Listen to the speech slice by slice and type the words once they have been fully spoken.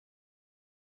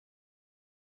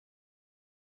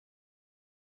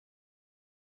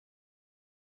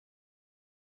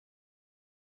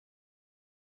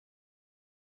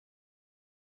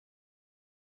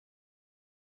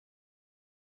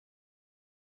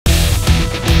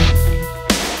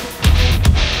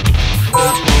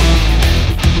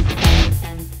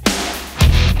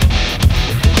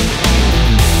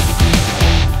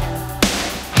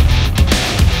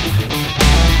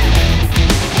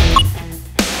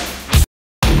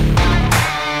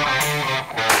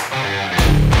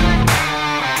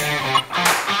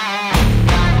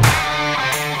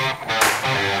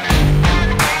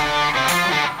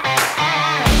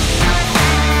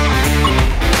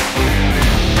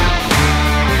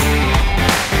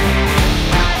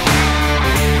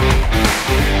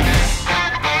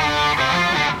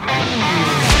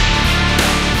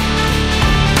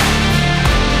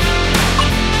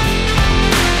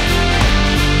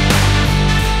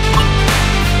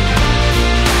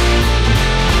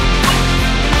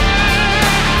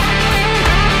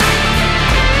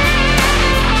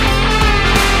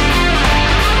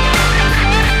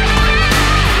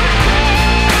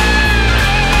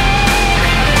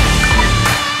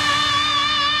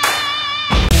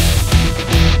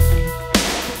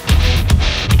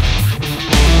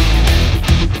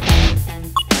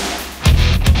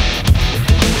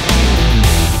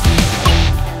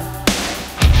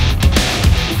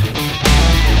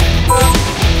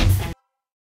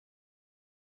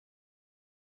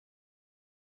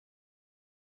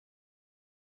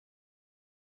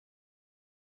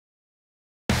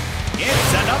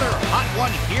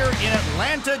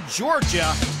Atlanta,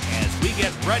 Georgia, as we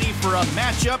get ready for a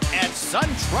matchup at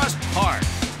SunTrust Park.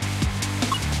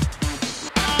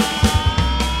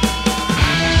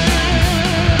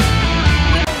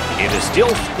 It is still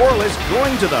scoreless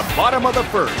going to the bottom of the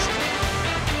first.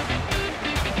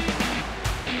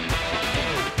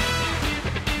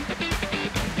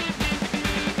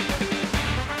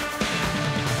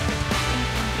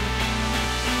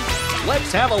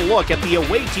 Let's have a look at the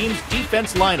away team's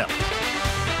defense lineup.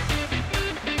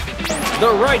 The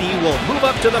righty will move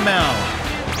up to the mound.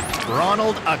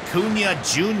 Ronald Acuna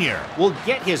Jr. will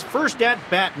get his first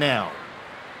at-bat now.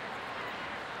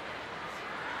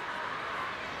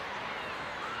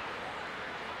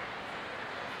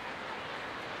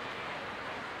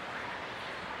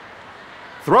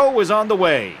 Throw is on the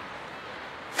way.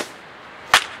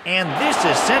 And this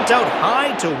is sent out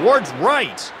high towards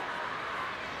right.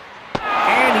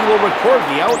 And he will record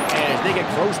the out as they get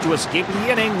close to escaping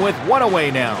the inning with one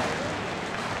away now.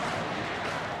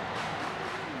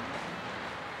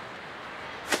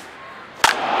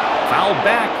 Foul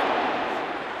back.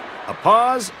 A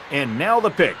pause, and now the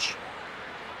pitch.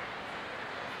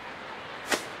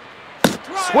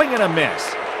 Swing and a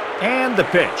miss. And the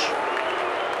pitch.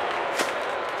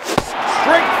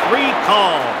 Strike three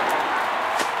call.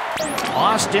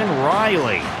 Austin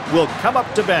Riley will come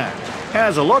up to bat.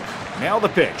 Has a look. Now the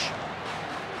pitch.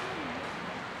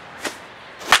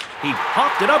 He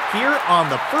popped it up here on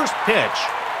the first pitch.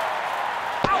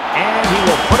 And he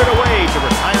will put it away to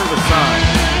retire the side.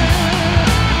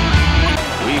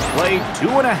 We've played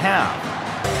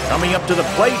 2.5. Coming up to the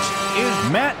plate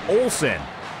is Matt Olson.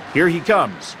 Here he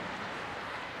comes.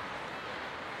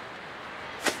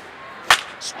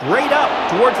 Straight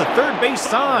up towards the third base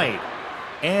side.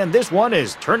 And this one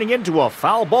is turning into a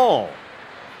foul ball.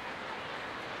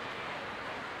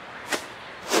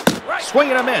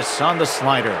 Swing and a miss on the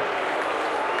slider.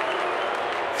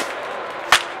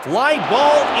 Fly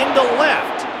ball into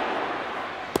left.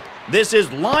 This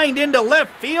is lined into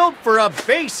left field for a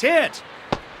base hit.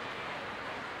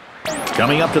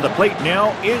 Coming up to the plate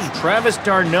now is Travis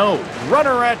d'Arnaud,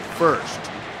 runner at first.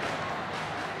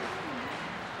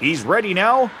 He's ready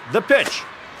now. The pitch.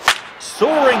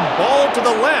 Soaring ball to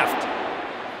the left.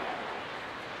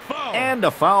 And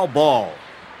a foul ball.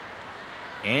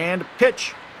 And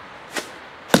pitch.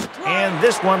 And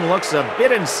this one looks a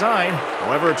bit inside.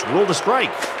 However, it's ruled a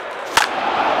strike.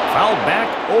 Fouled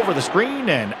back over the screen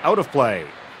and out of play.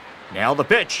 Now the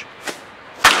pitch.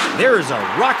 There's a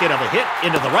rocket of a hit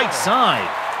into the right side.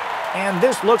 And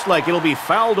this looks like it'll be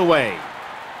fouled away.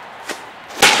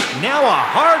 Now a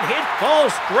hard hit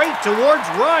ball straight towards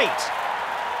right.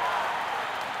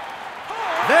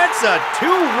 That's a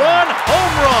two-run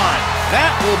home run.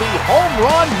 That will be home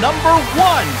run number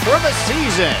 1 for the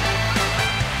season.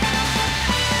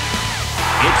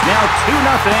 It's now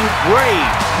 2-0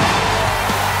 Braves.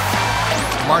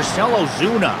 Marcell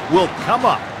Ozuna will come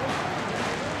up.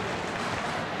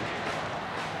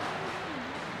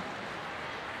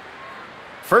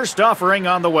 First offering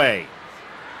on the way.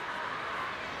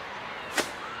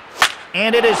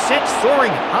 And it is sent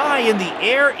soaring high in the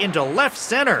air into left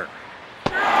center.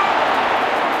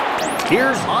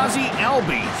 Here's Ozzie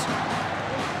Albies.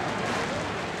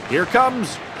 Here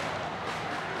comes.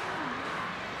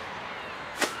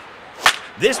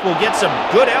 This will get some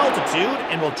good altitude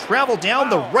and will travel down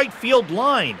the right field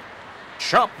line.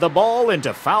 Chop the ball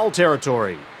into foul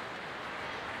territory.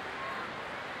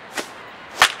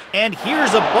 And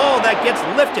here's a ball that gets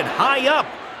lifted high up.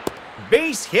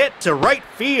 Base hit to right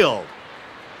field.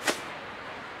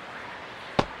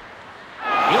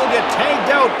 He'll get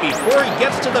tagged out before he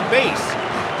gets to the base.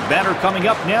 Batter coming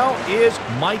up now is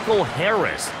Michael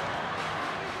Harris.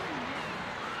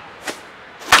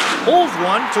 Pulls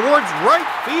one towards right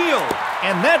field.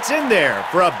 And that's in there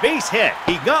for a base hit.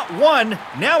 He got one,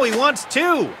 now he wants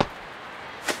 2.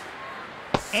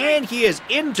 And he is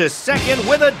into second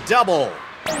with a double.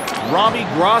 Robbie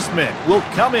Grossman will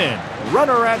come in,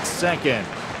 runner at second.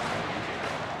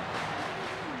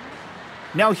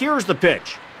 Now here's the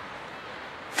pitch.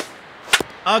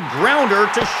 A grounder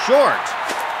to short.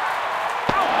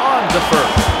 On to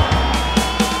first.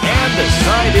 And the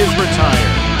side is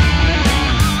retired.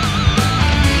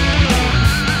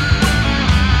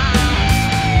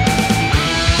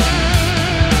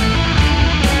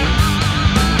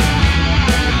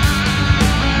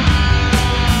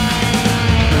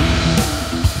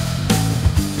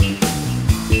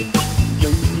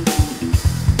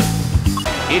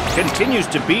 It continues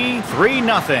to be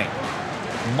 3-0.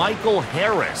 Michael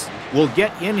Harris will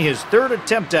get in his third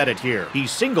attempt at it here. He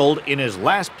singled in his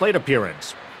last plate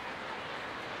appearance.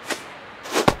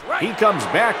 He comes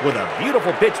back with a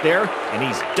beautiful pitch there, and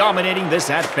he's dominating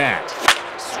this at-bat.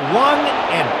 Swung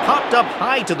and popped up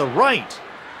high to the right.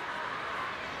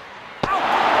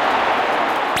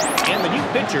 And the new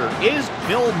pitcher is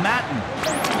Bill Matten.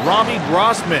 Robbie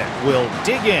Grossman will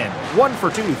dig in. 1 for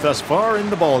 2 thus far in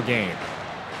the ballgame.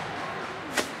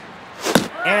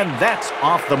 And that's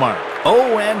off the mark.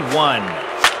 0-1.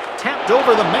 Tapped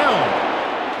over the mound.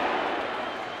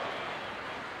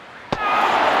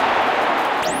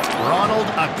 Ronald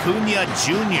Acuna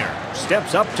Jr.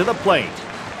 steps up to the plate.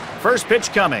 First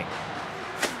pitch coming.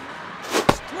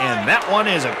 And that one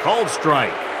is a called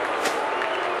strike.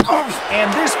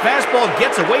 And this fastball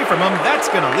gets away from him. That's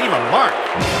going to leave a mark.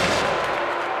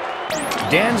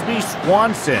 Dansby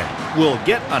Swanson will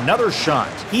get another shot.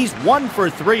 He's 1 for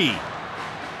 3.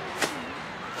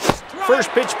 First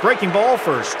pitch breaking ball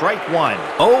for strike 1.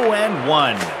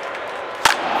 0-1.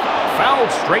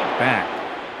 Fouled straight back.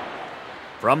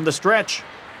 From the stretch.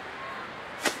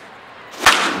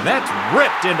 That's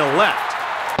ripped into left.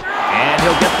 And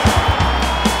he'll get